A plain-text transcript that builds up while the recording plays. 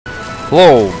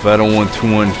Hello,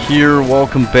 Battle121 here,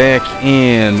 welcome back,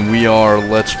 and we are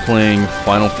Let's Playing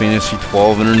Final Fantasy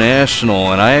XII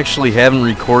International, and I actually haven't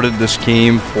recorded this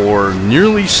game for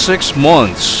nearly 6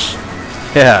 months.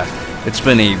 Yeah, it's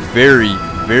been a very,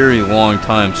 very long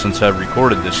time since I've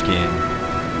recorded this game.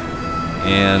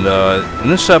 And in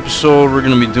this episode, we're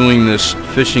going to be doing this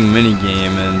fishing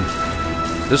minigame, and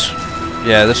this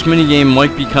minigame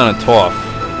might be kind of tough.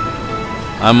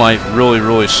 I might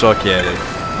really suck at it.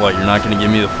 What, you're not going to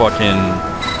give me the fucking...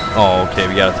 Oh, okay,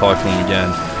 we got to talk to him again.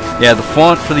 Yeah, the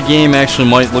font for the game actually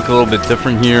might look a little bit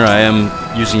different here. I am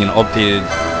using an updated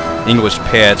English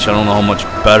patch. I don't know how much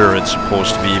better it's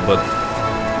supposed to be, but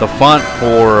the font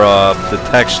for the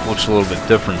text looks a little bit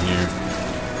different here.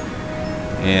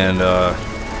 And,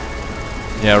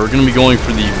 yeah, we're going to be going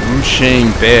for the Shang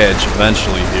badge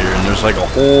eventually here, and there's like a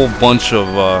whole bunch of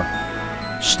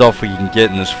stuff we can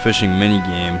get in this fishing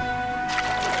minigame.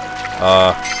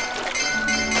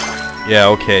 Yeah,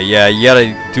 okay, yeah, you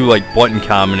gotta do like button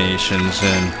combinations,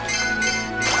 and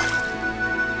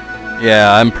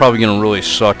yeah, I'm probably gonna really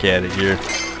suck at it here.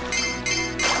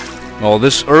 Well,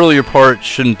 this earlier part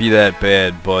shouldn't be that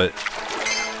bad, but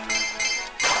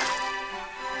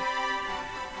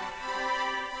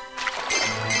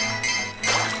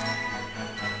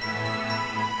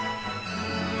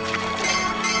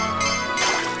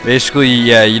basically,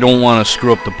 yeah, you don't want to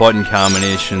screw up the button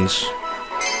combinations.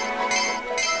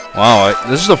 Wow,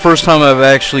 this is the first time I've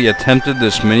actually attempted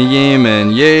this minigame,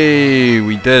 and yay,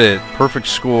 we did it. Perfect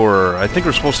score. I think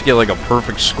we're supposed to get like a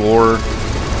perfect score.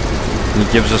 And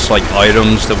it gives us like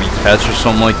items that we catch or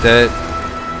something like that.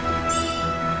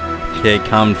 Okay,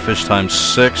 common fish times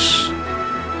 6.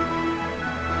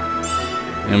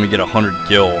 And we get 100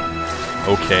 gil.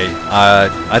 Okay,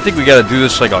 I think we gotta do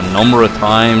this like a number of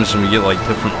times, and we get like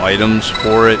different items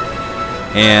for it.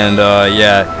 And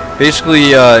yeah,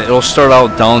 basically it'll start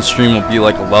out downstream, will be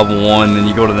like a level 1, then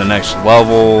you go to the next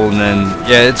level, and then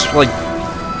yeah, it's like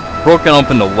broken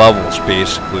up into levels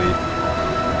basically.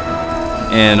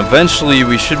 And eventually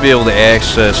we should be able to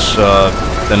access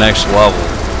the next level.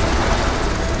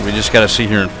 We just gotta sit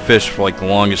here and fish for like the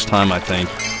longest time, I think.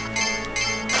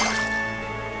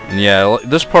 And yeah,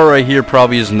 this part right here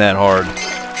probably isn't that hard.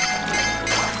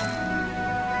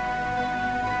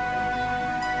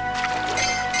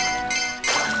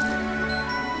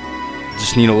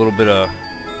 Just need a little bit of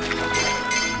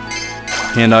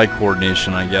hand-eye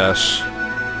coordination, I guess.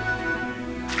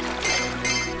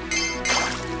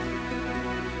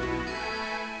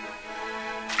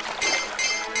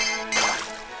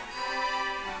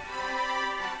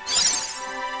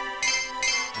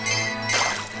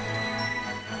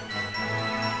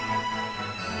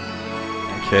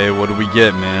 Okay, what do we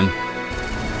get, man?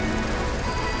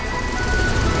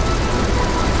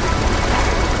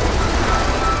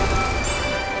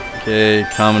 Okay,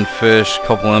 common fish,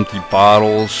 couple empty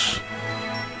bottles.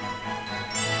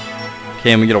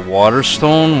 Okay, and we get a water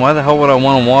stone? Why the hell would I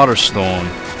want a water stone?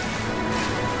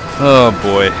 Oh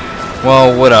boy.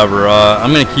 Well, whatever.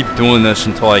 I'm gonna keep doing this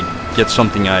until I get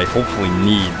something I hopefully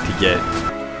need to get.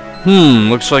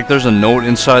 Looks like there's a note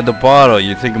inside the bottle.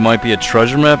 You think it might be a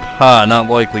treasure map? Ha, not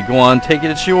likely. Go on, take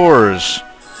it, it's yours.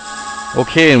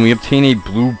 Okay, and we obtain a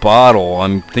blue bottle.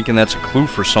 I'm thinking that's a clue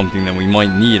for something that we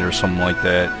might need or something like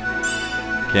that.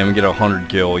 Okay, and we get 100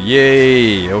 gil.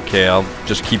 Yay! Okay, I'll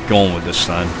just keep going with this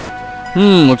then.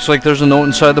 Looks like there's a note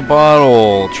inside the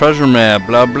bottle. Treasure map,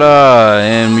 blah blah.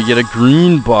 And we get a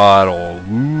green bottle.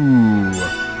 Ooh.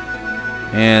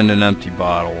 And an empty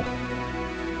bottle.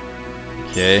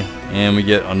 Okay, and we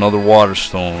get another water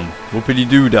stone.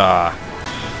 Whoopity-doo-dah.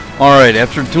 Alright,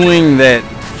 after doing that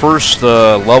first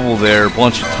level there a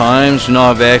bunch of times, we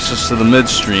now have access to the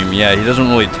midstream. Yeah, he doesn't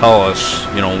really tell us,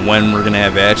 you know, when we're going to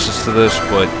have access to this,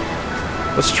 but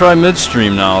let's try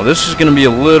midstream now. This is going to be a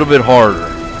little bit harder.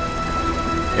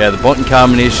 Yeah, the button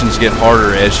combinations get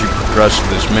harder as you progress through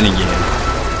this minigame.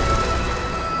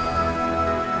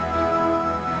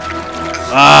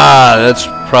 Ah, that's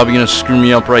probably gonna screw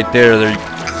me up right there.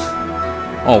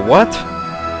 Oh, what?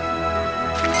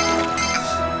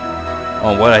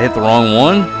 Oh, what? I hit the wrong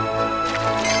one?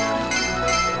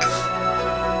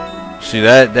 See,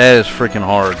 that is freaking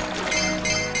hard.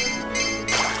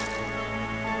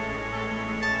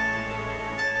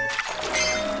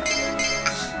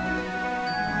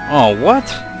 Oh, what?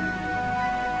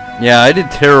 Yeah, I did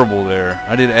terrible there.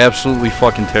 I did absolutely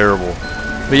fucking terrible.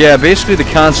 But yeah, basically the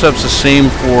concept's the same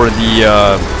for the,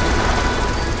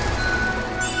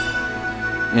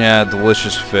 yeah,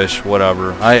 delicious fish,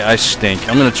 whatever. I stink.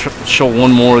 I'm gonna show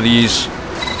one more of these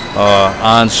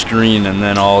on screen, and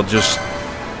then I'll just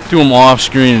do them off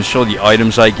screen and show the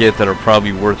items I get that are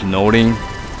probably worth noting.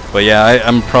 But yeah,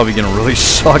 I'm probably gonna really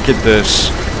suck at this.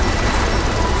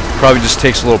 Probably just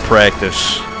takes a little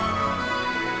practice.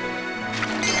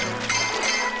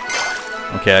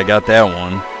 Okay, I got that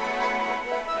one.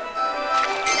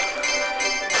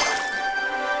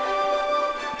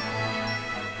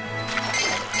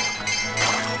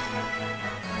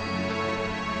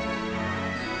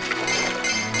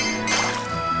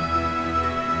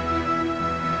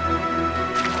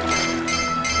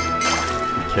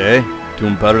 Okay,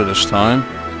 doing better this time.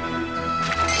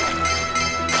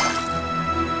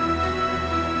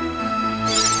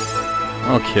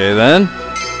 Okay then.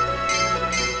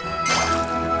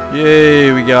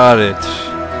 Yay, we got it.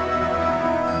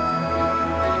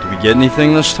 Did we get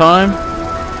anything this time?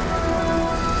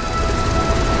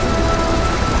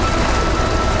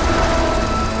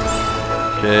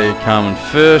 Okay, common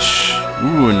fish.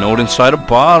 Ooh, a note inside a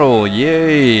bottle.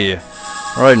 Yay.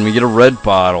 Alright, and we get a red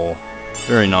bottle.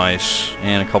 Very nice.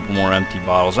 And a couple more empty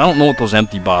bottles. I don't know what those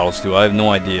empty bottles do. I have no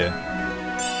idea.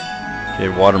 Okay,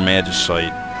 water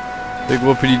magicite. Big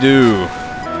whoopity-doo.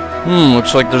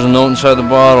 Looks like there's a note inside the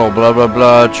bottle. Blah, blah,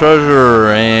 blah. Treasure.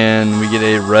 And we get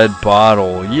a red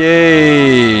bottle.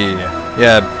 Yay!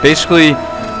 Yeah, basically,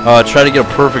 try to get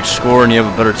a perfect score and you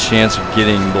have a better chance of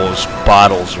getting those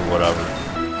bottles or whatever.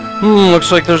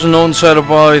 Looks like there's a note inside a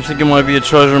bottle. I think it might be a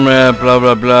treasure map. Blah,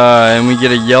 blah, blah. And we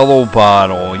get a yellow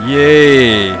bottle.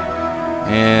 Yay!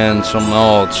 And something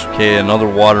else. Okay, another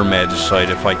water magicite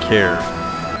if I care.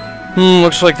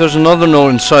 Looks like there's another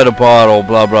note inside a bottle,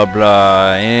 blah, blah,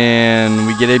 blah. And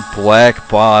we get a black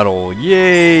bottle.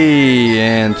 Yay!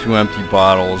 And 2 empty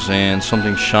bottles and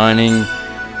something shining.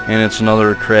 And it's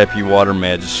another crappy water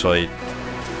magicite.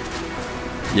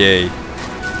 Yay.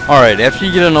 Alright, after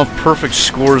you get enough perfect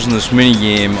scores in this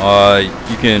minigame,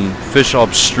 you can fish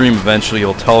upstream eventually.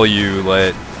 He'll tell you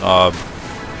that,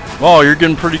 oh, you're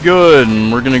getting pretty good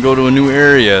and we're going to go to a new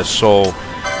area. So,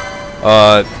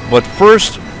 but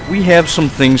first, we have some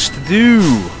things to do,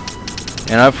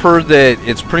 and I've heard that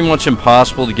it's pretty much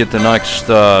impossible to get the next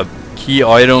key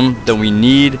item that we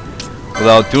need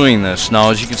without doing this. Now,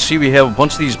 as you can see, we have a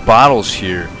bunch of these bottles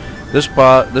here.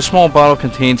 This small bottle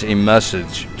contains a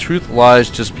message. Truth lies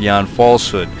just beyond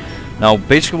falsehood. Now,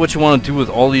 basically what you want to do with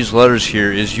all these letters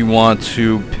here is you want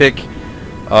to pick,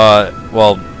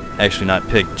 well, actually not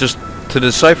pick, just to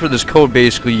decipher this code,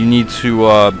 basically you need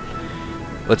to,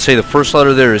 let's say the first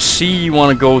letter there is C, you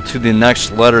want to go to the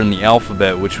next letter in the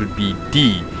alphabet, which would be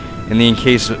D. In the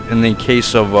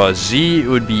case of Z, it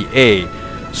would be A.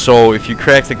 So if you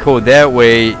crack the code that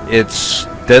way, it's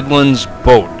Deadlands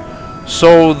Boat.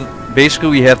 So basically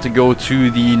we have to go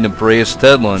to the Nebraska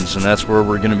Deadlands, and that's where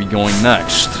we're going to be going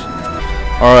next.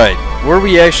 Alright, where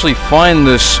we actually find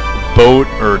this boat,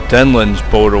 or Deadlands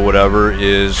Boat or whatever,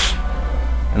 is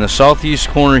in the southeast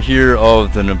corner here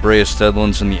of the Nebraska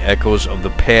Deadlands in the Echoes of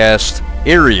the Past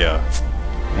area.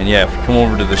 And yeah, if we come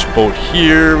over to this boat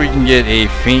here, we can get a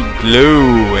faint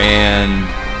glow, and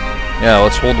yeah,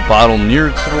 let's hold the bottle near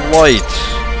to the light,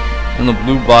 and the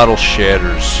blue bottle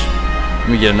shatters.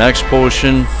 We get an X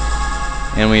potion,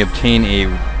 and we obtain a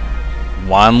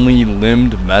wanly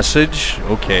limbed message.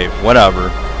 Okay, whatever.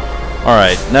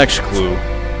 Alright, next clue.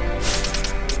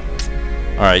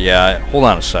 Alright, yeah, hold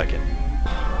on a second.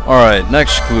 Alright,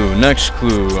 next clue.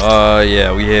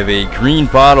 Yeah, we have a green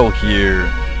bottle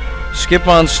here. Skip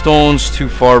on stones to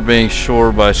far bank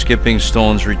shore. By skipping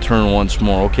stones, return once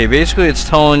more. Okay, basically it's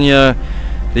telling you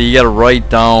that you gotta write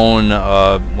down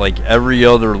like every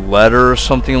other letter or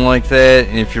something like that.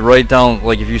 And if you write down,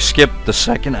 like if you skip the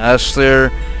second S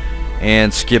there,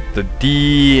 and skip the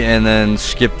D, and then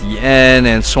skip the N,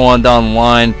 and so on down the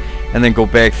line, and then go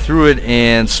back through it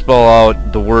and spell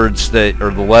out the words that,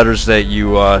 or the letters that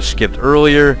you skipped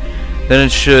earlier, then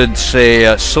it should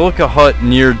say Silica Hut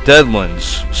near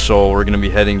Deadlands. So we're going to be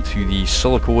heading to the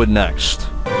Silica Wood next.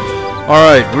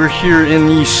 Alright, we're here in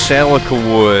the Silica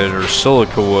Wood, or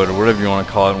Silica Wood, or whatever you want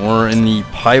to call it. We're in the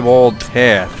Piebald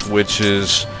Path, which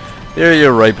is the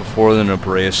area right before the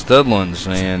Nebraska Deadlands,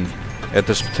 and at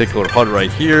this particular hut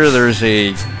right here, there's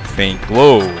a faint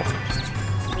glow.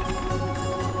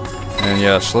 And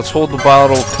yes, let's hold the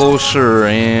bottle closer,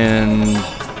 and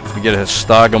we get a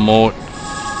Histaga mote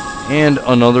and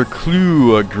another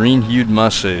clue, a green-hued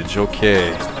message.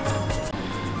 Okay.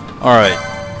 Alright,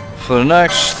 for the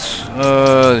next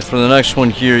one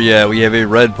here, yeah, we have a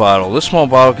red bottle. This small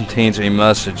bottle contains a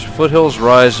message. Foothills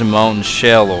rise and mountains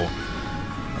shallow.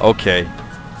 Okay.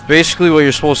 Basically what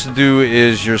you're supposed to do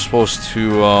is you're supposed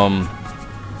to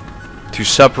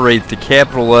separate the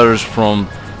capital letters from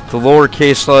the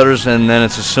lowercase letters, and then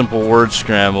it's a simple word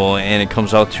scramble, and it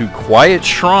comes out to Quiet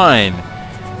Shrine.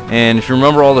 And if you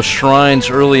remember all the shrines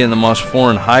early in the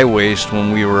Mosforan High Waste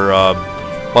when we were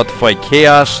about to fight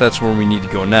Chaos, that's where we need to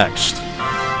go next.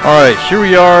 Alright, here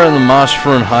we are in the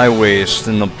Mosforan High Waste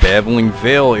in the Babbling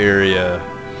Vale area.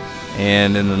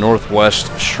 And in the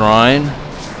northwest shrine,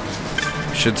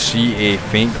 we should see a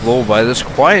faint glow by this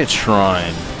Quiet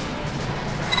Shrine.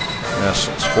 Yes,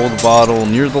 let's hold the bottle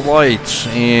near the lights,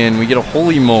 and we get a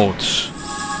holy mote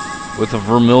with a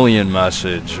vermilion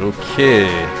message. Okay.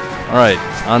 Alright,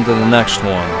 on to the next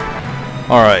one.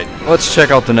 Alright, let's check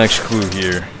out the next clue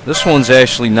here. This one's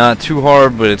actually not too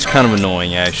hard, but it's kind of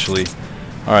annoying actually.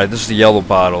 Alright, this is the yellow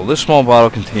bottle. This small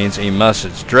bottle contains a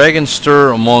message. Dragons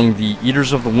stir among the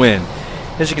eaters of the wind.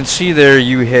 As you can see there,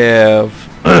 you have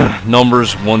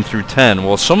numbers 1 through 10.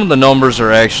 Well, some of the numbers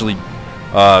are actually,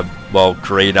 well,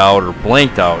 grayed out or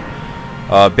blanked out.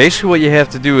 Basically what you have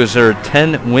to do is there are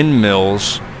 10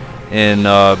 windmills in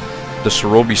the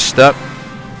Sorobi Steppe,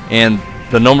 and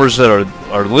the numbers that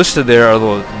are listed there are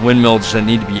the windmills that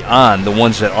need to be on. The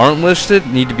ones that aren't listed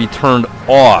need to be turned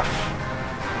off.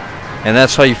 And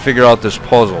that's how you figure out this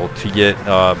puzzle to get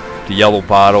the yellow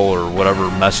bottle or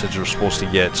whatever message we're supposed to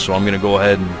get. So I'm going to go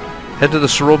ahead and head to the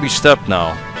Sorobi Steppe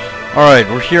now. Alright,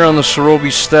 we're here on the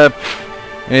Sorobi Steppe.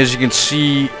 And as you can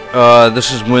see,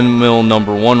 this is windmill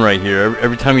number 1 right here.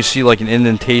 Every time you see like an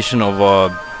indentation of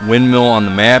a windmill on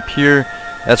the map here,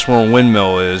 that's where a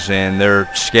windmill is. And they're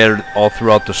scattered all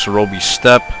throughout the Sorobi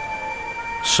Steppe.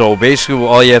 So basically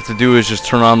all you have to do is just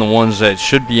turn on the ones that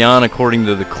should be on according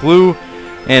to the clue.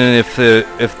 And if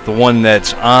the one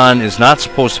that's on is not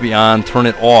supposed to be on, turn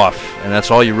it off. And that's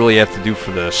all you really have to do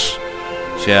for this.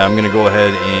 So yeah, I'm going to go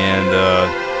ahead and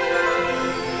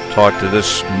talk to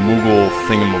this Moogle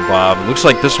thingamabob. It looks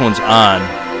like this one's on.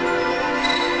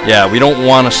 Yeah, we don't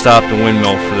want to stop the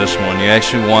windmill for this one. You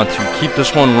actually want to keep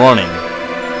this one running.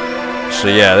 So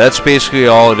yeah, that's basically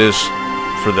all it is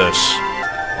for this.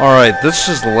 Alright, this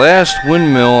is the last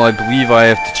windmill I believe I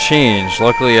have to change.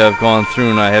 Luckily I've gone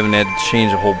through and I haven't had to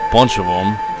change a whole bunch of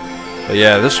them. But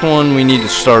yeah, this one we need to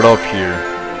start up here.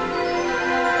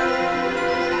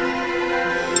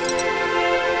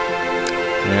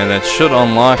 And that should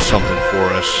unlock something for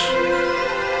us.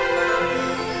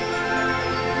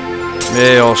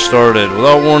 Yay, all started.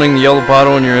 Without warning, the yellow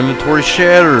bottle in your inventory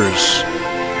shatters.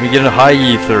 We get a high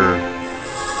ether.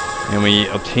 And we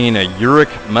obtain a Uric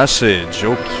message.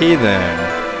 Okay then.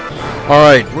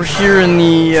 Alright, we're here in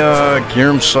the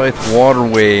Garum Scythe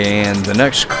waterway, and the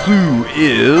next clue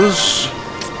is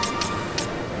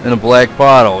in a black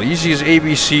bottle. Easy as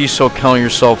ABC, so count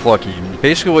yourself lucky.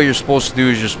 Basically what you're supposed to do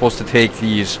is you're supposed to take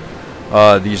these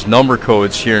number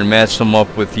codes here and match them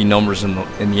up with the numbers in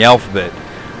the alphabet.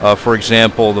 For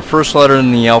example, the first letter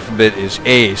in the alphabet is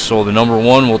A, so the number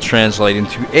 1 will translate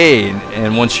into A,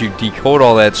 and once you decode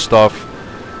all that stuff,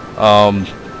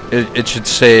 it should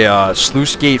say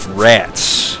Sluicegate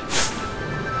Rats.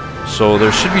 So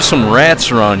there should be some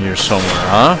rats around here somewhere,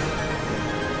 huh?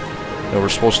 That we're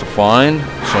supposed to find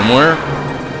somewhere.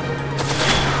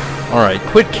 Alright,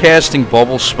 quit casting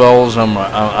bubble spells on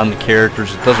the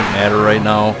characters, it doesn't matter right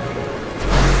now.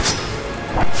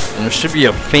 And there should be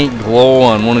a faint glow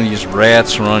on one of these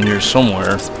rats around here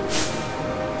somewhere.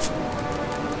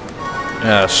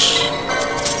 Yes.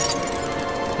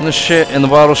 And the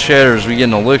bottle shatters. We get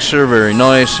an elixir, very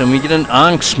nice, and we get an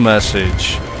Ankh's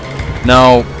message.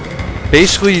 Now,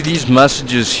 basically these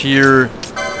messages here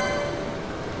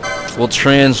will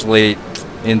translate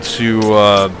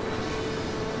into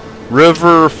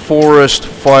river, forest,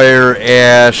 fire,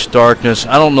 ash, darkness.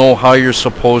 I don't know how you're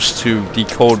supposed to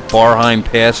decode Barheim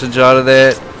Passage out of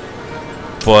that,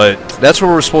 but that's where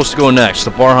we're supposed to go next,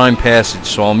 the Barheim Passage,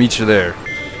 so I'll meet you there.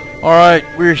 Alright,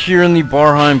 we're here in the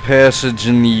Barheim Passage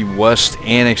in the West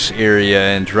Annex area,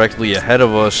 and directly ahead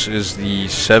of us is the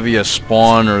Sevia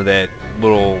spawn, or that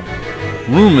little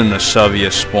room in the Sevia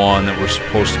spawn that we're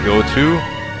supposed to go to.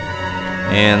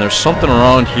 And there's something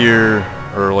around here,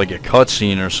 or like a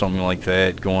cutscene or something like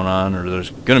that going on, or there's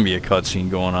gonna be a cutscene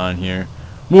going on here.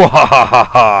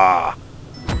 Wahahaha!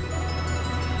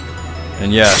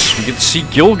 And yes, we get to see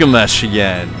Gilgamesh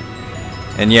again.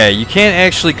 And yeah, you can't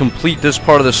actually complete this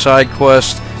part of the side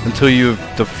quest until you've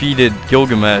defeated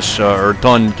Gilgamesh, or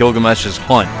done Gilgamesh's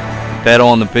hunt. Battle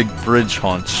on the Big Bridge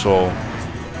hunt, so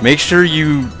make sure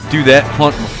you do that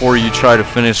hunt before you try to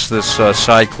finish this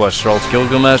side quest, or else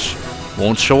Gilgamesh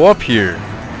won't show up here.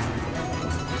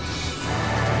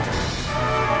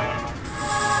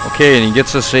 Okay, and he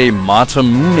gets us a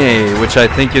Matamune, which I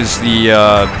think is the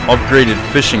upgraded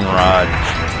fishing rod.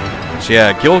 So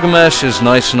yeah, Gilgamesh is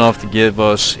nice enough to give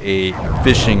us a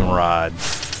fishing rod.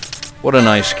 What a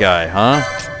nice guy, huh?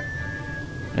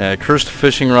 Yeah, cursed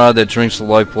fishing rod that drinks the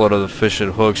lifeblood of the fish it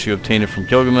hooks. You obtain it from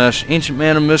Gilgamesh, ancient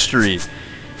man of mystery.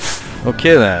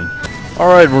 Okay then.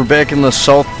 Alright, we're back in the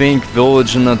South Bank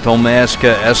village in the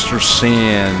Dalmasca Ester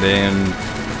Sand. And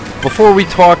before we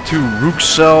talk to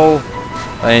Ruxel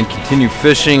and continue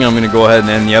fishing, I'm going to go ahead and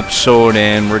end the episode.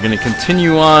 And we're going to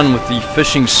continue on with the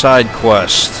fishing side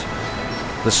quest.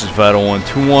 This is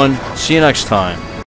Vital121. See you next time.